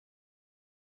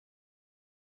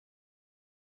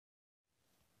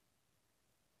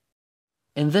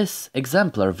In this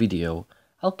exemplar video,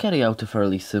 I'll carry out a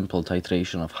fairly simple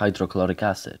titration of hydrochloric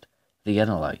acid, the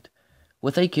analyte,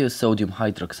 with aqueous sodium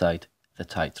hydroxide, the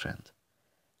titrant.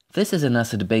 This is an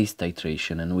acid-base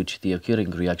titration in which the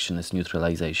occurring reaction is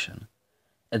neutralization.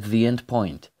 At the end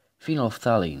point,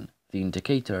 phenolphthalein, the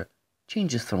indicator,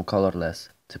 changes from colorless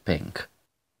to pink.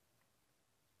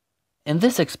 In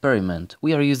this experiment,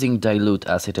 we are using dilute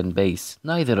acid and base,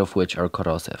 neither of which are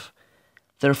corrosive.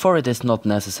 Therefore, it is not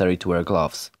necessary to wear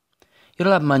gloves. Your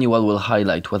lab manual will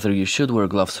highlight whether you should wear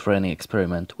gloves for any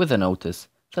experiment with a notice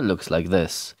that looks like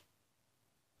this.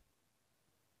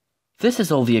 This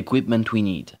is all the equipment we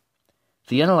need.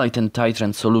 The analyte and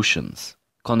titrant solutions,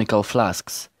 conical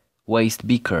flasks, waste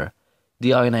beaker,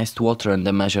 deionized water and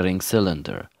a measuring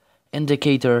cylinder,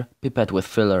 indicator, pipette with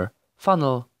filler,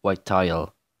 funnel, white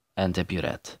tile, and a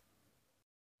burette.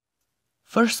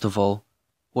 First of all,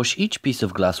 wash each piece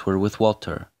of glassware with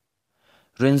water.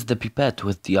 Rinse the pipette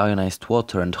with deionized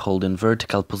water and hold in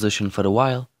vertical position for a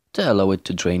while to allow it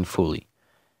to drain fully.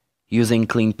 Using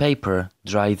clean paper,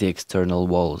 dry the external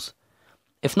walls.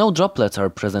 If no droplets are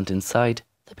present inside,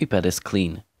 the pipette is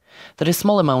clean. There is a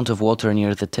small amount of water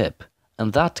near the tip,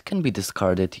 and that can be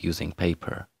discarded using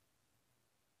paper.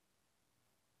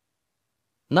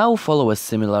 Now follow a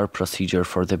similar procedure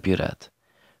for the burette.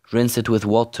 Rinse it with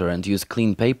water and use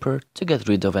clean paper to get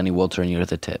rid of any water near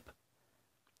the tip.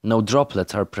 No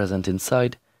droplets are present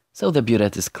inside, so the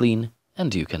burette is clean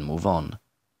and you can move on.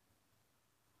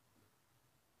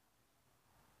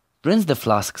 Rinse the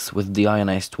flasks with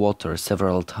deionized water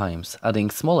several times, adding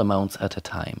small amounts at a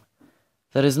time.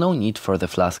 There is no need for the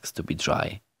flasks to be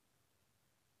dry.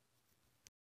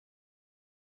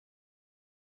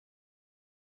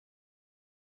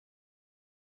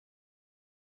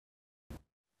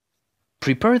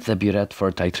 Prepare the burette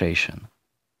for titration.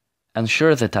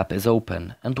 Ensure the tap is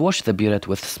open and wash the burette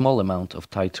with small amount of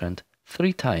titrant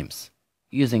 3 times,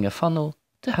 using a funnel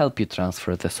to help you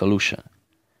transfer the solution.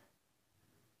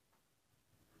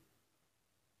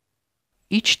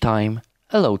 Each time,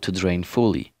 allow to drain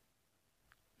fully.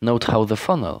 Note how the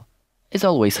funnel is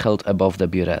always held above the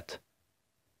burette.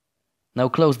 Now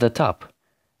close the tap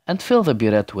and fill the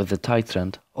burette with the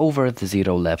titrant over the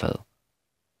 0 level.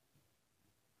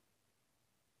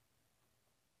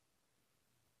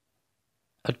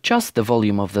 Adjust the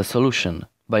volume of the solution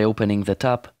by opening the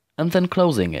tap and then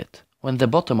closing it when the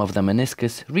bottom of the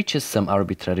meniscus reaches some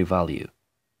arbitrary value.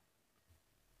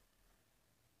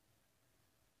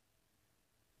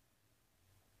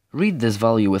 Read this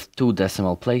value with 2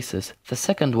 decimal places, the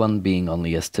second one being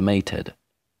only estimated.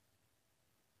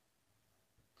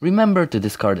 Remember to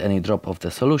discard any drop of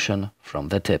the solution from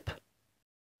the tip.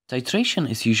 Titration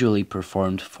is usually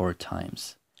performed 4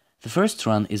 times. The first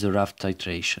run is a rough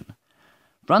titration.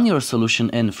 Run your solution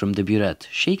in from the burette,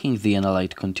 shaking the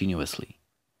analyte continuously.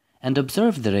 And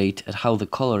observe the rate at how the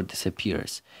color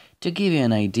disappears to give you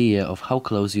an idea of how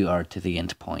close you are to the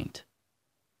end point.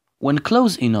 When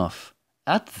close enough,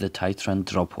 add the titrant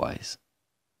dropwise.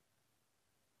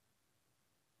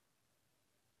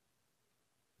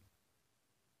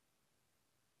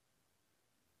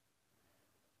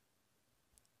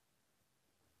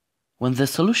 When the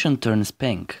solution turns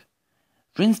pink,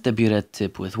 rinse the burette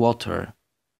tip with water.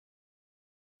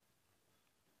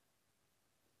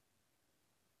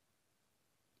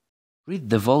 Read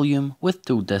the volume with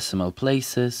 2 decimal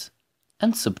places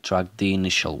and subtract the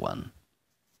initial one.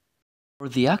 For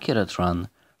the accurate run,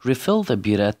 refill the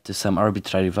burette to some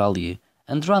arbitrary value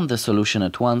and run the solution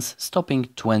at once, stopping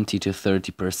 20 to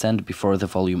 30% before the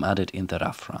volume added in the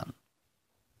rough run.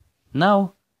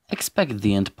 Now, expect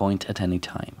the end point at any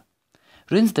time.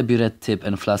 Rinse the burette tip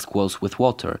and flask walls with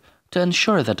water to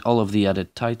ensure that all of the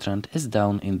added titrant is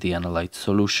down in the analyte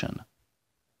solution.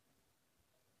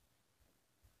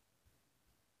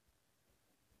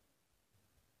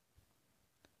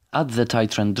 Add the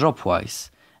titrant dropwise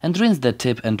and rinse the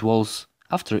tip and walls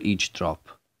after each drop.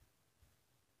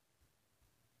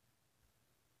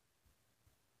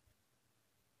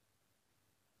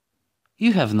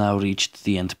 You have now reached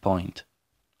the end point.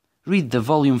 Read the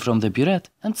volume from the burette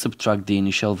and subtract the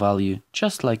initial value,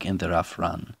 just like in the rough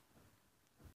run.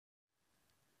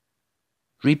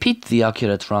 Repeat the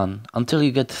accurate run until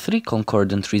you get 3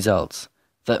 concordant results.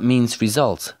 That means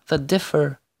results that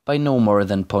differ by no more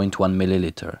than 0.1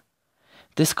 milliliter.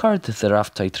 Discard the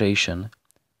rough titration,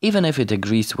 even if it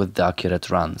agrees with the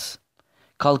accurate runs.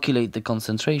 Calculate the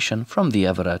concentration from the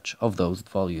average of those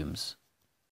volumes.